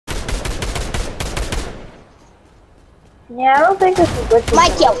Yeah, I don't think this is good. My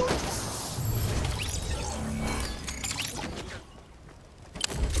kill.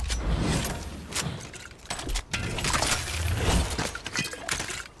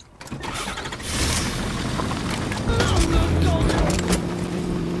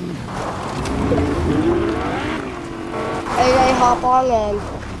 Hey, they hop on in.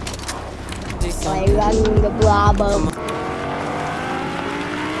 Play running the Bravo.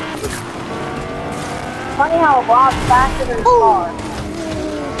 Funny how a blob's faster than a car.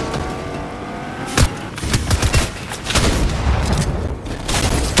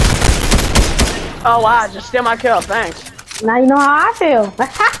 Oh wow, just steal my kill, thanks. Now you know how I feel.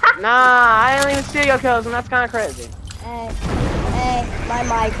 Nah, I didn't even steal your kills, and that's kind of crazy. Hey, my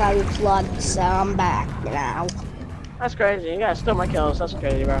mic unplugged, so I'm back now. That's crazy. You gotta steal my kills. That's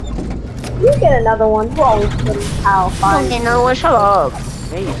crazy, bro. You get another one. You always put in how fine. You know what? Shut up.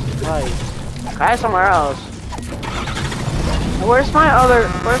 Jeez, like, try somewhere else. Where's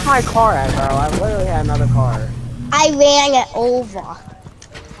my car at, bro? I literally had another car. I ran it over.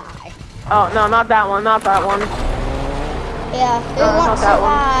 Hi. Oh, no, not that one, not that one. Yeah, who No, wants not that to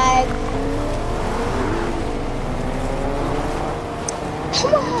ride?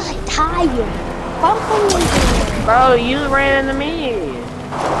 Come on, tired. Bumping me. Bro, you ran into me.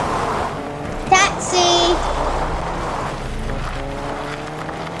 Taxi.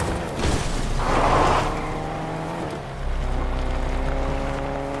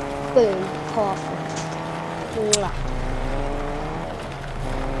 Boom, coffee. Mwah.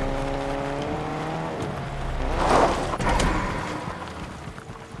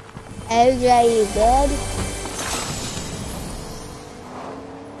 AJ, you good?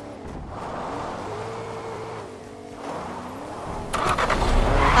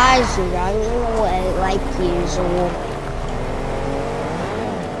 Guys are running away like usual.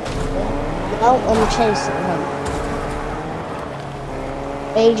 No, I'm chasing him.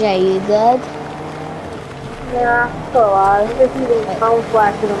 AJ, you good? Yeah, still alive. Just using phone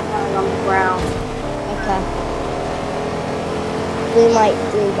flashes and lying on the ground. Okay. We might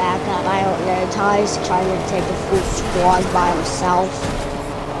do back up. I don't know. Ty's trying to take a full squad by himself.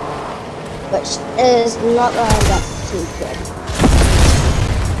 Which is not going to end up too good.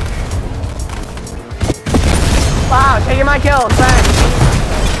 Wow, taking my kills, thanks.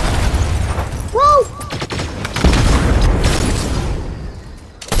 Whoa!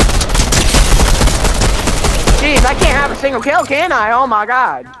 Jeez, I can't have a single kill, can I? Oh my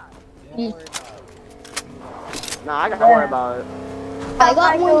god. Nah, I gotta worry about it. I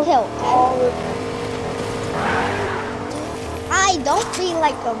got one kill. I don't feel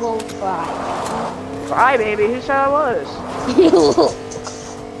like a little fry. Fry, baby, who said I was?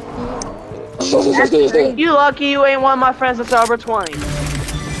 You lucky you ain't one of my friends that's over 20.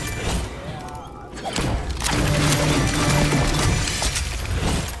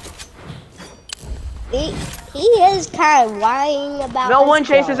 He is kind of lying about No his one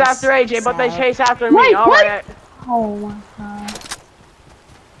chases kills, after AJ, but they so- chase after me. Wait, what? Alright. Oh my god.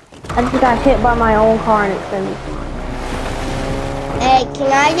 I just got hit by my own car and it finished. Hey,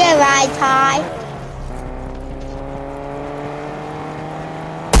 can I get a ride, Ty?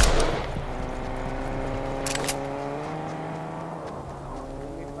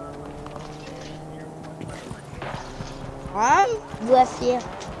 I'm with you.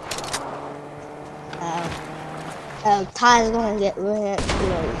 Ty's gonna get wrecked.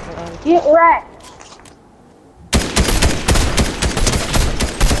 Get wrecked.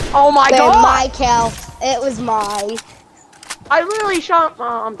 Oh my god! My kill. It was mine. I literally shot.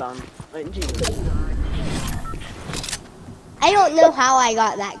 I'm done. Like, Jesus. I don't know how I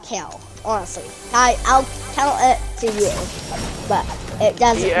got that kill, honestly. I'll count it to you, but it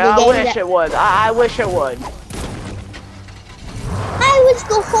doesn't. Yeah, I wish it would. I wish it would. I was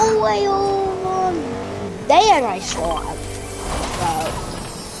the whole way over there I saw it. So,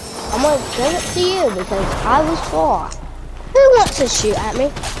 I'm gonna give it to you because I was far. Who wants to shoot at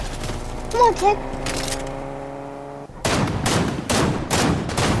me? Come on, kid.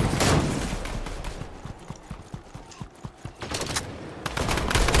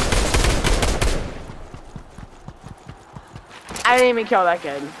 I didn't even kill that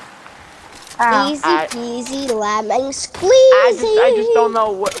kid. Easy peasy lemon squeezy. I just don't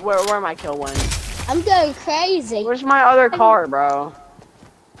know where my kill went. I'm going crazy. Where's my other car, bro?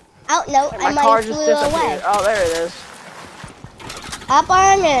 I don't know. My I might car flew just disappeared. away. Oh, there it is. Up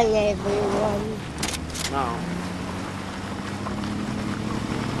on in, everyone. No.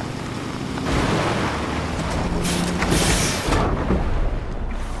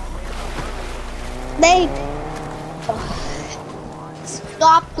 They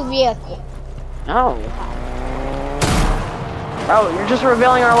stop the vehicle. No. Oh, you're just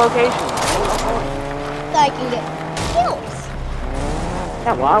revealing our location. So I can get kills.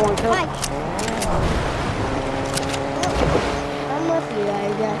 Yeah, well, I want to kill. Hi. I'm with you,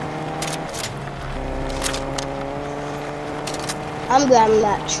 AJ. I'm grabbing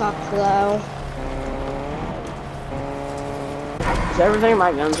that truck though. Is everything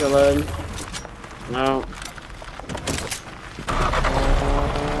my guns are loaded? No.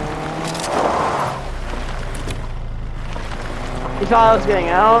 You thought I was getting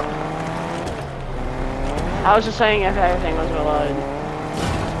out? I was just saying if everything was reloaded.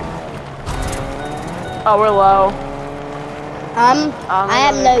 Oh, we're low. I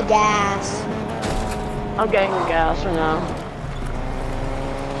have no gas. I'm getting the gas for now.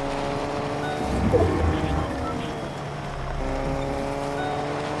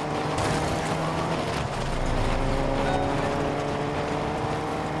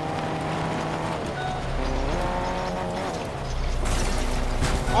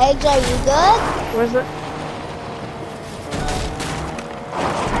 AJ, you good? Where's it?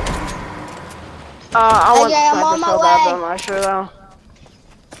 I want Okay, I'm on sniper my so bad, way. but I'm not sure though.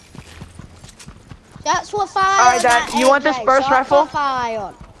 That's what fire. Alright, Dad, you want this burst rifle?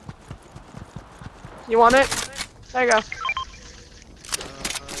 Fire. You want it? There you go.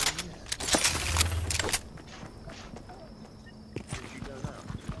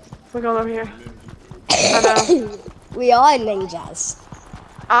 We're going over here. I know. We are ninjas.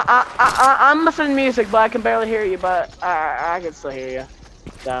 I'm listening to music, but I can barely hear you, but I can still hear you.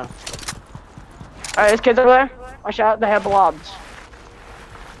 So. Alright, there's kids over there. Watch out, they have blobs.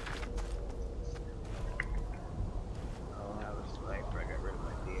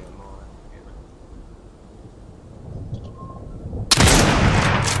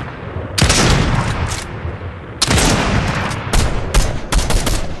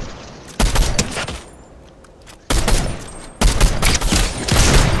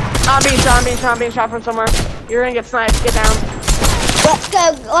 I'm being shot from somewhere. You're gonna get sniped. Get down. Let's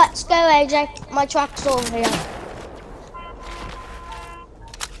go, AJ. My truck's over here.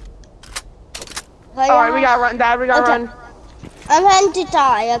 Alright, we gotta run, Dad. We gotta run. I'm heading to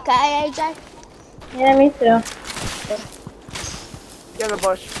die, okay, AJ? Yeah, me too. Get in the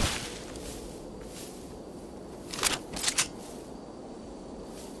bush.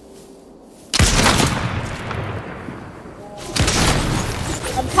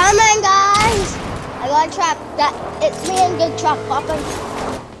 I'm coming, guys. I got a truck. It's me and good truck popping.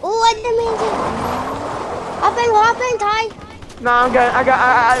 Oh, I didn't mean to. Hopping, Ty. No, I'm good.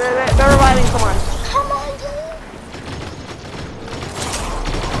 They're reviving someone. Come on, dude.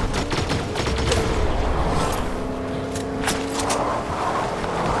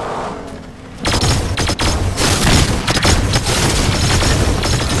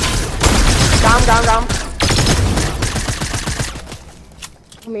 Down.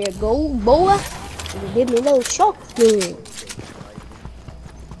 Come here, go, boy. You give me no shock, dude.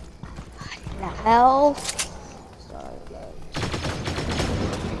 What the hell? Sorry, man.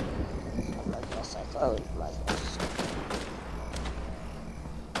 I guess I closed my bus.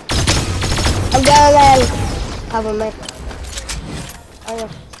 I'm going in. Cover me. Oh, yeah.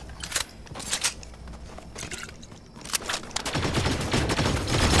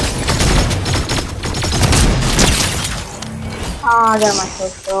 Oh, I got my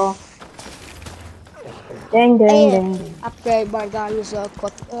pistol. Dang. Upgrade my guns so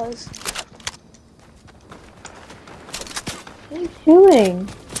quick, guys. What are you shooting?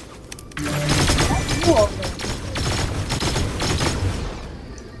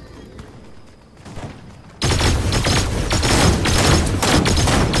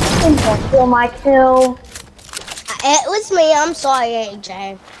 Steal my kill. It was me. I'm sorry,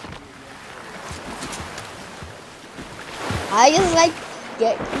 AJ. I just like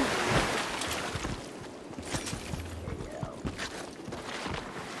get.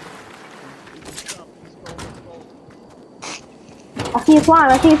 I see you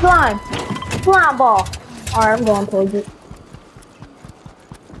flying. Slime ball. Alright, I'm going towards it.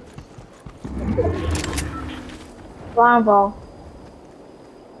 Slime ball.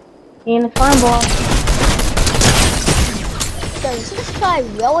 And the slime ball. Does this guy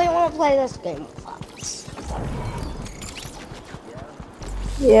really want to play this game with us?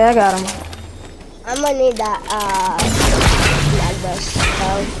 Yeah, I got him. I'm gonna need that, like this, so.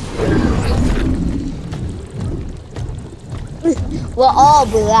 We're all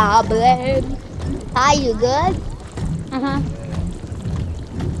blabbing. Hi, you good?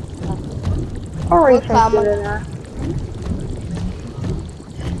 Or We're coming.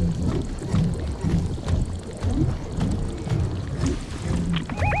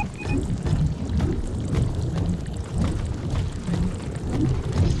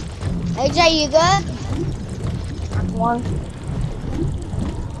 AJ, you good? One.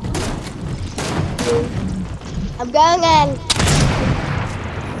 I'm going in.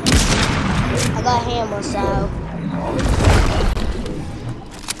 I got a hammer, so.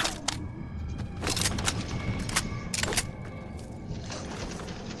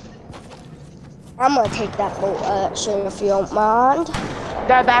 I'm gonna take that bolt action if you don't mind.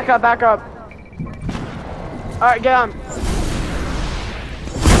 Dad, back up, back up. Alright, get on.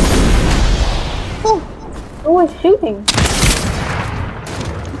 Ooh. Who was shooting?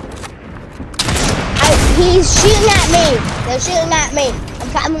 He's shooting at me. They're shooting at me.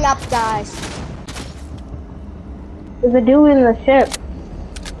 I'm coming up, guys. There's a dude in the ship.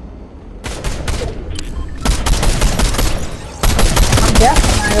 I'm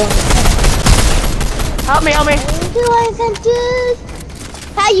definitely on the ship. Help me, help me. Do anything, dude?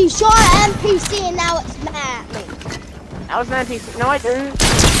 Hey, you shot an NPC and now it's mad at me. That was an NPC. No, I didn't.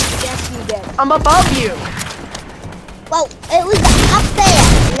 Yes, you did. I'm above you. Well, it was up there.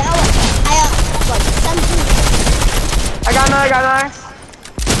 Now it's like something. I got another.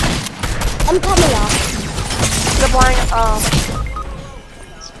 I'm coming up. Zip line. Oh.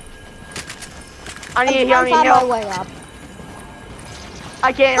 I need I'm on my help. way up.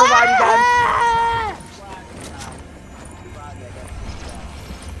 I can't revive you, Dad. Ah!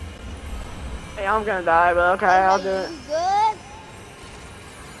 Hey, I'm gonna die, but okay, I'll do it. You good?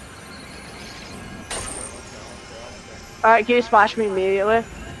 Alright, can you splash me immediately?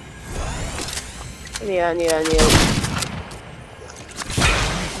 I need it.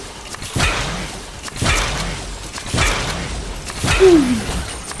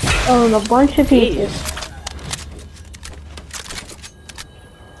 Oh, a bunch of people.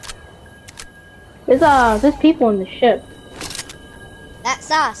 There's people in the ship.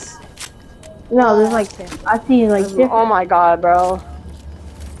 That's us. No, there's like, I see like different. Oh my god, bro.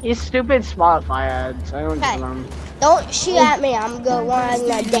 You stupid Spotify ads. I don't Okay. do them. Don't shoot at me. I'm going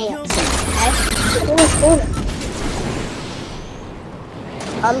to dance. Okay?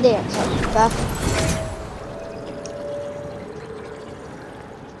 I'm dancing. Okay?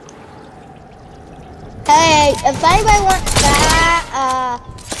 Hey, if anybody wants that,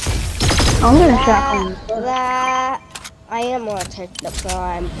 I'm gonna shotgun. that, I am gonna take the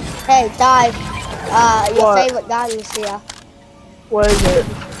prime. Hey, dive. Your What? favorite gun is here. What is it?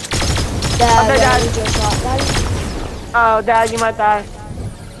 The Dad. Ranger shotgun. Oh, Dad, you might die.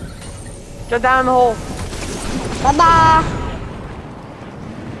 Jump down in the hole. Bye bye.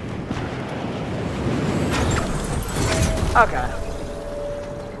 Okay.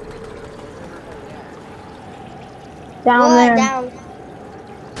 Down Good, there. down.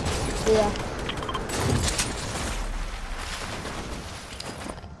 Yeah.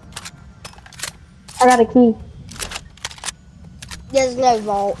 I got a key. There's no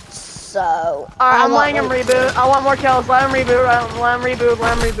vaults, so. Alright, I I'm won't letting him wait. reboot. I want more kills. Let him reboot. Let him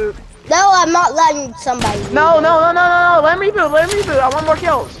reboot. No, I'm not letting somebody. No. reboot. Let him reboot. I want more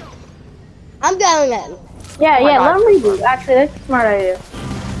kills. I'm going in. Yeah, Oh my yeah, God. let them reboot. Actually, that's a smart idea.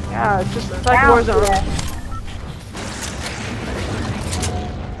 Yeah, it's like Warzone. Yeah.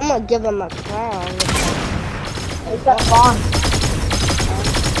 I'm gonna give him a crown. It's got spawn.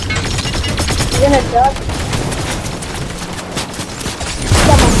 You're gonna duck.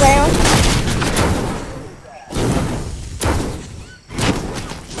 Got my crown.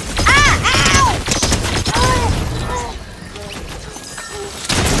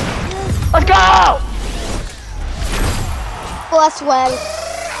 Let's go! Plus one.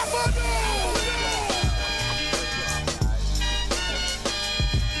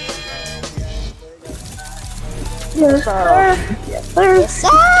 Yes, sir. Yes, sir. Yes, sir.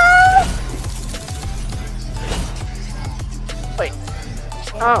 Wait.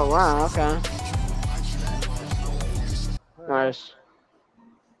 Oh, wow, okay. Nice.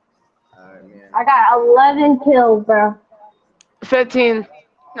 I got 11 kills, bro. 15.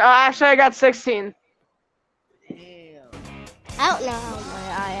 No, actually, I got 16. I don't know how many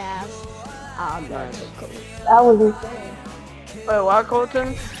I have. Nice. That was insane. Wait, what,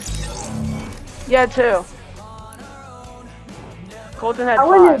 Colton? Yeah, 2. Colton had I 5.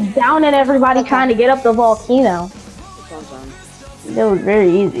 was just down at everybody trying to get up the volcano. That was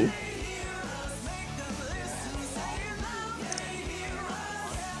very easy.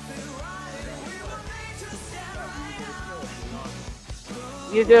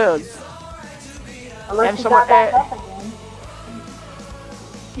 You do. Unless Have you someone- got back up again.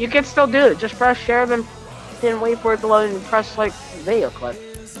 You can still do it. Just press share, then wait for it to load and press like video clip.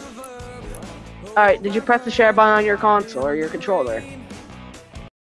 Alright, did you press the share button on your console or your controller?